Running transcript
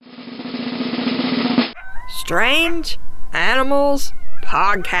Strange Animals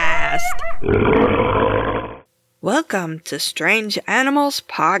Podcast. Welcome to Strange Animals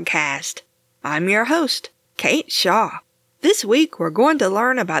Podcast. I'm your host, Kate Shaw. This week we're going to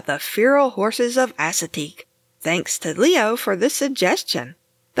learn about the feral horses of Assateague. Thanks to Leo for this suggestion.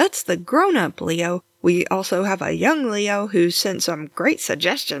 That's the grown-up Leo. We also have a young Leo who sent some great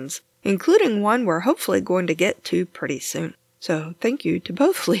suggestions, including one we're hopefully going to get to pretty soon. So thank you to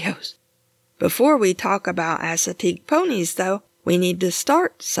both Leos. Before we talk about Assateague ponies, though, we need to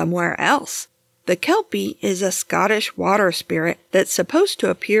start somewhere else. The Kelpie is a Scottish water spirit that's supposed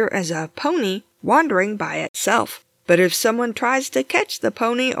to appear as a pony wandering by itself. But if someone tries to catch the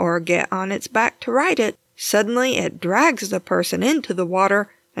pony or get on its back to ride it, suddenly it drags the person into the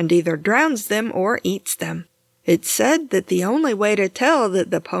water and either drowns them or eats them. It's said that the only way to tell that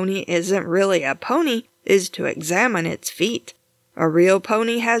the pony isn't really a pony is to examine its feet. A real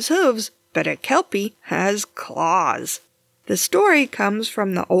pony has hooves, but a Kelpie has claws. The story comes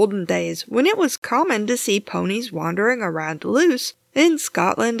from the olden days when it was common to see ponies wandering around loose in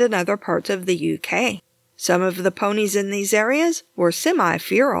Scotland and other parts of the UK. Some of the ponies in these areas were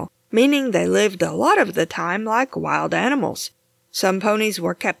semi-feral, meaning they lived a lot of the time like wild animals. Some ponies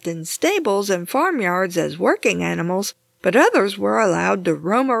were kept in stables and farmyards as working animals, but others were allowed to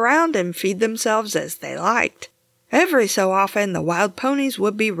roam around and feed themselves as they liked. Every so often the wild ponies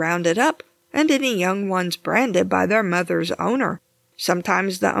would be rounded up and any young ones branded by their mother's owner.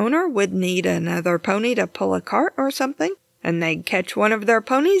 Sometimes the owner would need another pony to pull a cart or something, and they'd catch one of their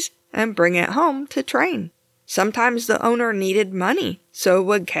ponies and bring it home to train. Sometimes the owner needed money, so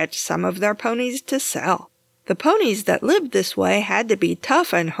would catch some of their ponies to sell. The ponies that lived this way had to be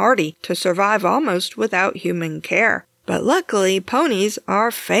tough and hardy to survive almost without human care. But luckily, ponies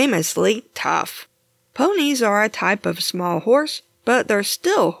are famously tough. Ponies are a type of small horse, but they're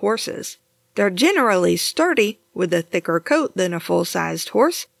still horses. They're generally sturdy, with a thicker coat than a full-sized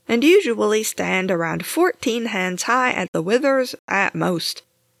horse, and usually stand around 14 hands high at the withers at most.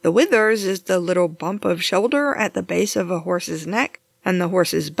 The withers is the little bump of shoulder at the base of a horse's neck, and the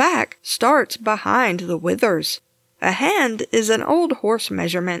horse's back starts behind the withers. A hand is an old horse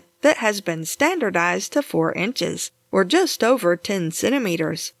measurement that has been standardized to 4 inches, or just over 10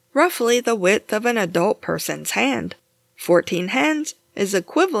 centimeters. Roughly the width of an adult person's hand. 14 hands is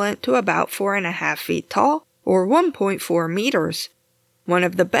equivalent to about 4.5 feet tall, or 1.4 meters. One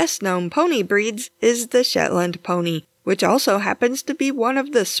of the best-known pony breeds is the Shetland pony, which also happens to be one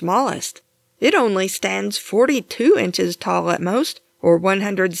of the smallest. It only stands 42 inches tall at most, or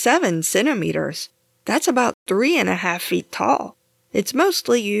 107 centimeters. That's about 3.5 feet tall. It's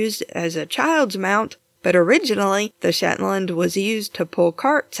mostly used as a child's mount, but originally, the Shetland was used to pull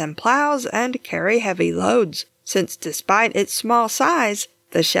carts and plows and carry heavy loads, since despite its small size,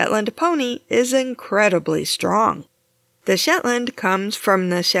 the Shetland pony is incredibly strong. The Shetland comes from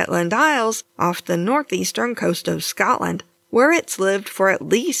the Shetland Isles off the northeastern coast of Scotland, where it's lived for at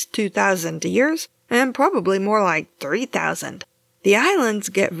least 2,000 years, and probably more like 3,000. The islands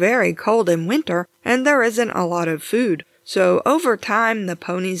get very cold in winter, and there isn't a lot of food. So over time, the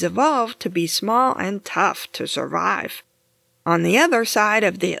ponies evolved to be small and tough to survive. On the other side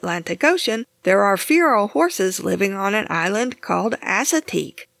of the Atlantic Ocean, there are feral horses living on an island called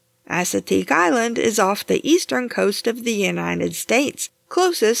Assateague. Assateague Island is off the eastern coast of the United States,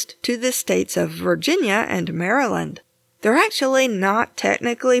 closest to the states of Virginia and Maryland. They're actually not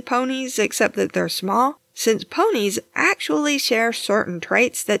technically ponies except that they're small, since ponies actually share certain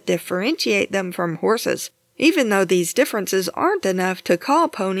traits that differentiate them from horses, even though these differences aren't enough to call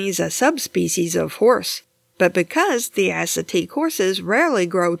ponies a subspecies of horse. But because the Assateague horses rarely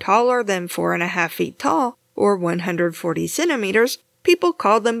grow taller than 4.5 feet tall, or 140 centimeters, people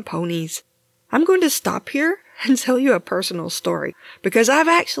call them ponies. I'm going to stop here and tell you a personal story, because I've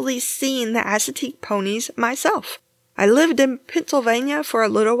actually seen the Assateague ponies myself. I lived in Pennsylvania for a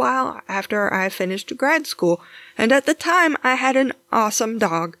little while after I finished grad school, and at the time I had an awesome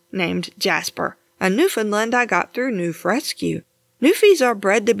dog named Jasper. A Newfoundland I got through Noof Rescue. Newfies are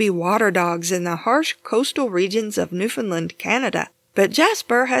bred to be water dogs in the harsh coastal regions of Newfoundland, Canada, but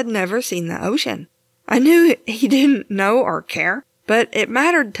Jasper had never seen the ocean. I knew he didn't know or care, but it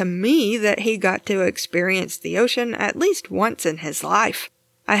mattered to me that he got to experience the ocean at least once in his life.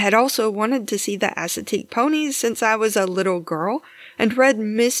 I had also wanted to see the Assateague ponies since I was a little girl, and read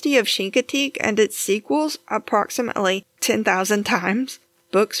Misty of Chincoteague and its sequels approximately 10,000 times,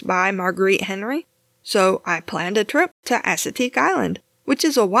 books by Marguerite Henry. So I planned a trip to Assateague Island, which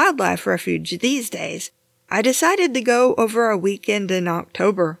is a wildlife refuge these days. I decided to go over a weekend in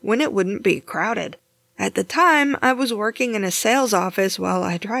October when it wouldn't be crowded. At the time, I was working in a sales office while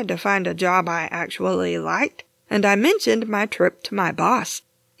I tried to find a job I actually liked, and I mentioned my trip to my boss.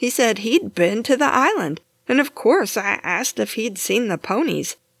 He said he'd been to the island, and of course I asked if he'd seen the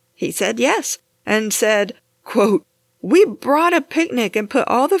ponies. He said yes, and said, quote, "We brought a picnic and put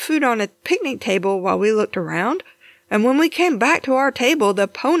all the food on a picnic table while we looked around, and when we came back to our table, the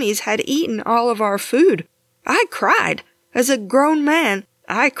ponies had eaten all of our food. I cried. As a grown man,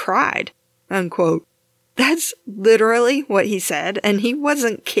 I cried." Unquote. That's literally what he said, and he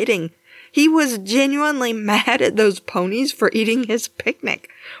wasn't kidding. He was genuinely mad at those ponies for eating his picnic,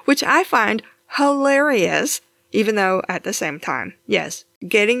 which I find hilarious, even though at the same time, yes,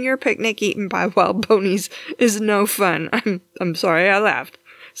 getting your picnic eaten by wild ponies is no fun. I'm sorry I laughed.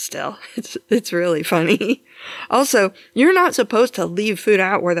 Still, it's really funny. Also, you're not supposed to leave food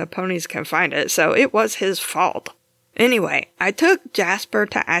out where the ponies can find it, so it was his fault. Anyway, I took Jasper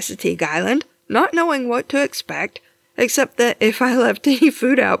to Assateague Island, not knowing what to expect, except that if I left any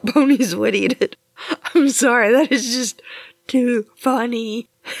food out, ponies would eat it. I'm sorry, that is just too funny.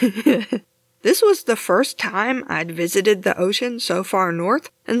 This was the first time I'd visited the ocean so far north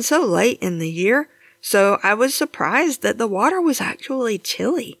and so late in the year, so I was surprised that the water was actually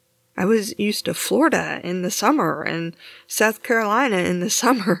chilly. I was used to Florida in the summer and South Carolina in the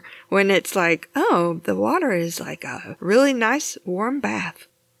summer when it's like, oh, the water is like a really nice warm bath.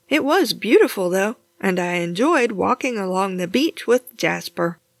 It was beautiful though, and I enjoyed walking along the beach with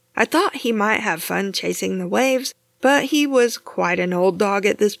Jasper. I thought he might have fun chasing the waves, but he was quite an old dog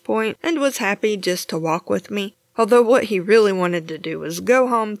at this point and was happy just to walk with me, although what he really wanted to do was go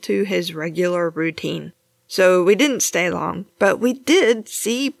home to his regular routine. So we didn't stay long, but we did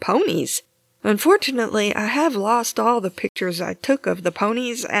see ponies. Unfortunately, I have lost all the pictures I took of the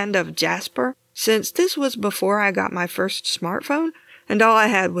ponies and of Jasper, since this was before I got my first smartphone, and all I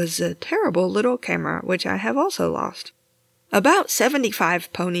had was a terrible little camera, which I have also lost. About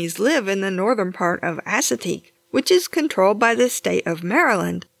 75 ponies live in the northern part of Assateague, which is controlled by the state of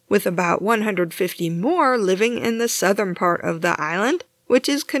Maryland, with about 150 more living in the southern part of the island, which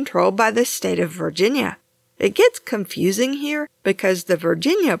is controlled by the state of Virginia. It gets confusing here because the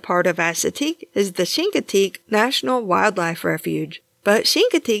Virginia part of Assateague is the Chincoteague National Wildlife Refuge, but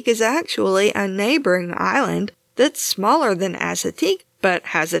Chincoteague is actually a neighboring island that's smaller than Assateague, but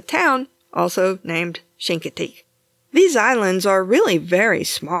has a town also named Chincoteague. These islands are really very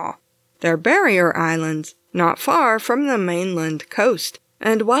small. They're barrier islands, not far from the mainland coast,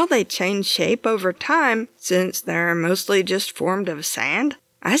 and while they change shape over time, since they're mostly just formed of sand,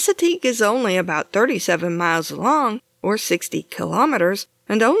 Assateague is only about 37 miles long, or 60 kilometers,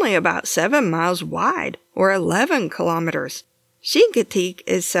 and only about 7 miles wide, or 11 kilometers. Chincoteague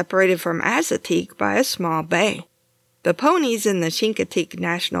is separated from Assateague by a small bay. The ponies in the Chincoteague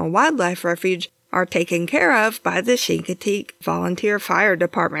National Wildlife Refuge are taken care of by the Chincoteague Volunteer Fire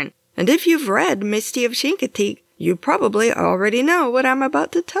Department, and if you've read Misty of Chincoteague, you probably already know what I'm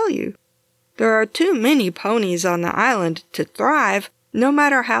about to tell you. There are too many ponies on the island to thrive, no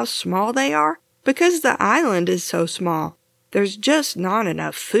matter how small they are, because the island is so small. There's just not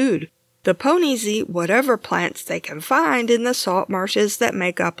enough food. The ponies eat whatever plants they can find in the salt marshes that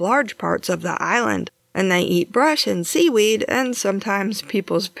make up large parts of the island, and they eat brush and seaweed and sometimes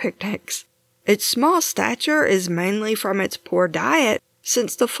people's picnics. Its small stature is mainly from its poor diet,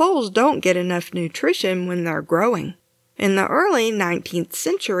 since the foals don't get enough nutrition when they're growing. In the early 19th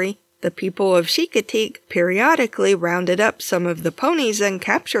century, the people of Chincoteague periodically rounded up some of the ponies and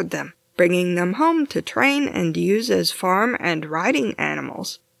captured them, bringing them home to train and use as farm and riding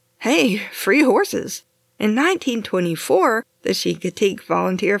animals. Hey, free horses! In 1924, the Chincoteague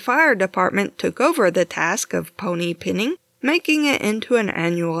Volunteer Fire Department took over the task of pony pinning, making it into an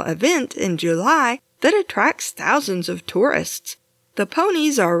annual event in July that attracts thousands of tourists. The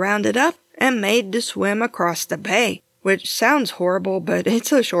ponies are rounded up and made to swim across the bay, which sounds horrible, but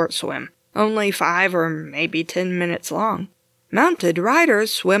it's a short swim, only 5 or maybe 10 minutes long. Mounted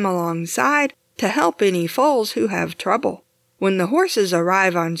riders swim alongside to help any foals who have trouble. When the horses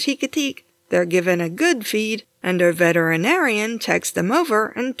arrive on Chincoteague, they're given a good feed, and a veterinarian checks them over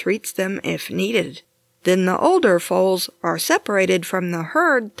and treats them if needed. Then the older foals are separated from the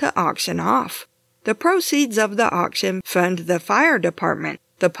herd to auction off. The proceeds of the auction fund the fire department.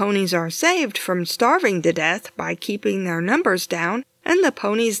 The ponies are saved from starving to death by keeping their numbers down, and the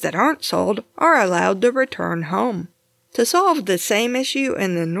ponies that aren't sold are allowed to return home. To solve the same issue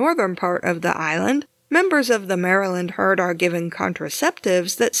in the northern part of the island, members of the Maryland herd are given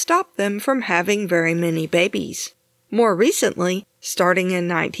contraceptives that stop them from having very many babies. More recently, starting in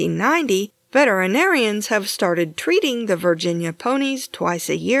 1990, veterinarians have started treating the Virginia ponies twice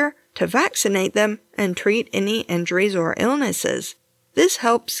a year to vaccinate them and treat any injuries or illnesses. This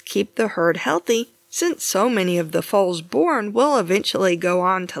helps keep the herd healthy, since so many of the foals born will eventually go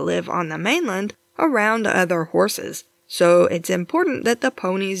on to live on the mainland around other horses, so it's important that the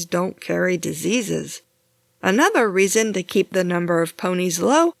ponies don't carry diseases. Another reason to keep the number of ponies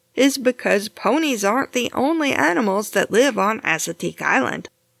low is because ponies aren't the only animals that live on Assateague Island.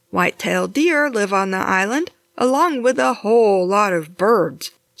 White-tailed deer live on the island, along with a whole lot of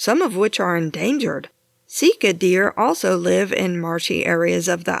birds, some of which are endangered. Sika deer also live in marshy areas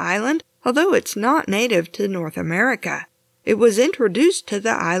of the island, although it's not native to North America. It was introduced to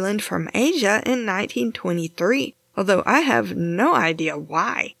the island from Asia in 1923, although I have no idea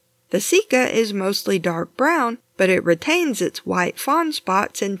why. The sika is mostly dark brown, but it retains its white fawn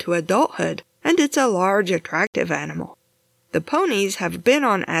spots into adulthood, and it's a large, attractive animal. The ponies have been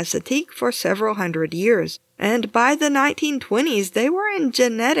on Assateague for several hundred years, and by the 1920s they were in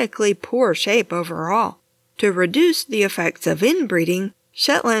genetically poor shape overall. To reduce the effects of inbreeding,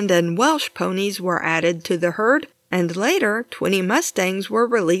 Shetland and Welsh ponies were added to the herd, and later 20 Mustangs were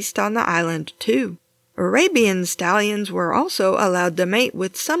released on the island too. Arabian stallions were also allowed to mate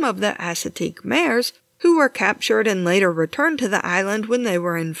with some of the Assateague mares, who were captured and later returned to the island when they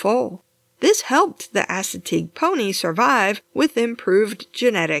were in foal. This helped the Assateague pony survive with improved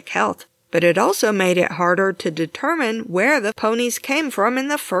genetic health, but it also made it harder to determine where the ponies came from in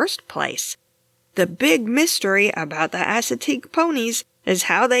the first place. The big mystery about the Assateague ponies is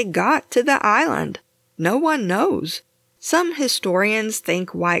how they got to the island. No one knows. Some historians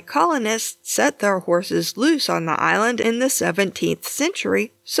think white colonists set their horses loose on the island in the 17th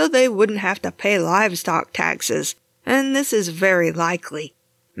century so they wouldn't have to pay livestock taxes, and this is very likely.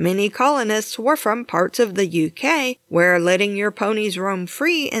 Many colonists were from parts of the UK where letting your ponies roam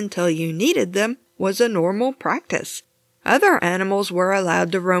free until you needed them was a normal practice. Other animals were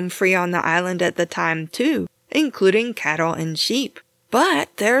allowed to roam free on the island at the time too, including cattle and sheep. But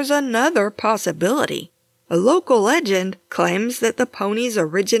there's another possibility. A local legend claims that the ponies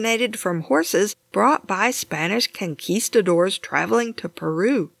originated from horses brought by Spanish conquistadors traveling to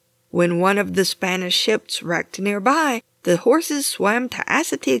Peru. When one of the Spanish ships wrecked nearby, the horses swam to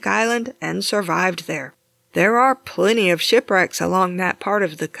Assateague Island and survived there. There are plenty of shipwrecks along that part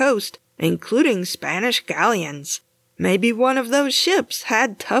of the coast, including Spanish galleons. Maybe one of those ships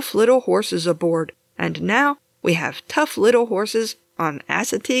had tough little horses aboard, and now we have tough little horses on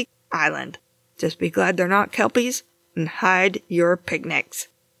Assateague Island. Just be glad they're not kelpies and hide your picnics.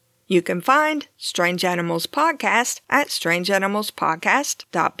 You can find Strange Animals Podcast at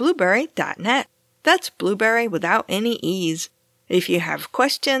strangeanimalspodcast.blueberry.net. That's blueberry without any E's. If you have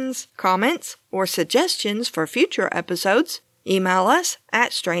questions, comments, or suggestions for future episodes, email us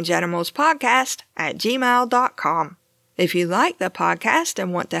at strangeanimalspodcast@gmail.com. If you like the podcast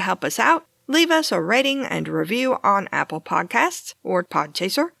and want to help us out, leave us a rating and review on Apple Podcasts or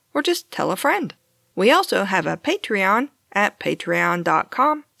Podchaser, or just tell a friend. We also have a Patreon at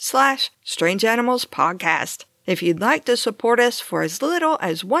patreon.com/strangeanimalspodcast if you'd like to support us for as little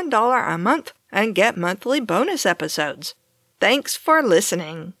as $1 a month and get monthly bonus episodes. Thanks for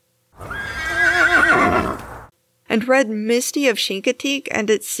listening. And read Misty of Chincoteague and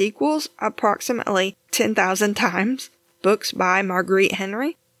its sequels approximately 10,000 times, books by Marguerite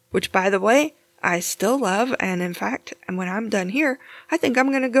Henry, which, by the way, I still love, and in fact, when I'm done here, I think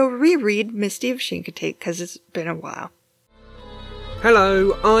I'm going to go reread Misty of Chincoteague because it's been a while.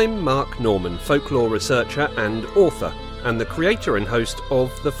 Hello, I'm Mark Norman, folklore researcher and author, and the creator and host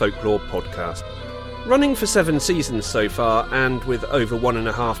of the Folklore Podcast. Running for 7 seasons so far, and with over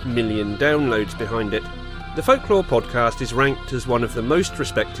 1.5 million downloads behind it, the Folklore Podcast is ranked as one of the most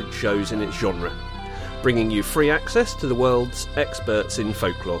respected shows in its genre, bringing you free access to the world's experts in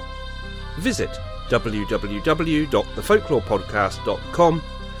folklore. Visit www.thefolklorepodcast.com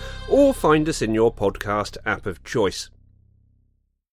or find us in your podcast app of choice.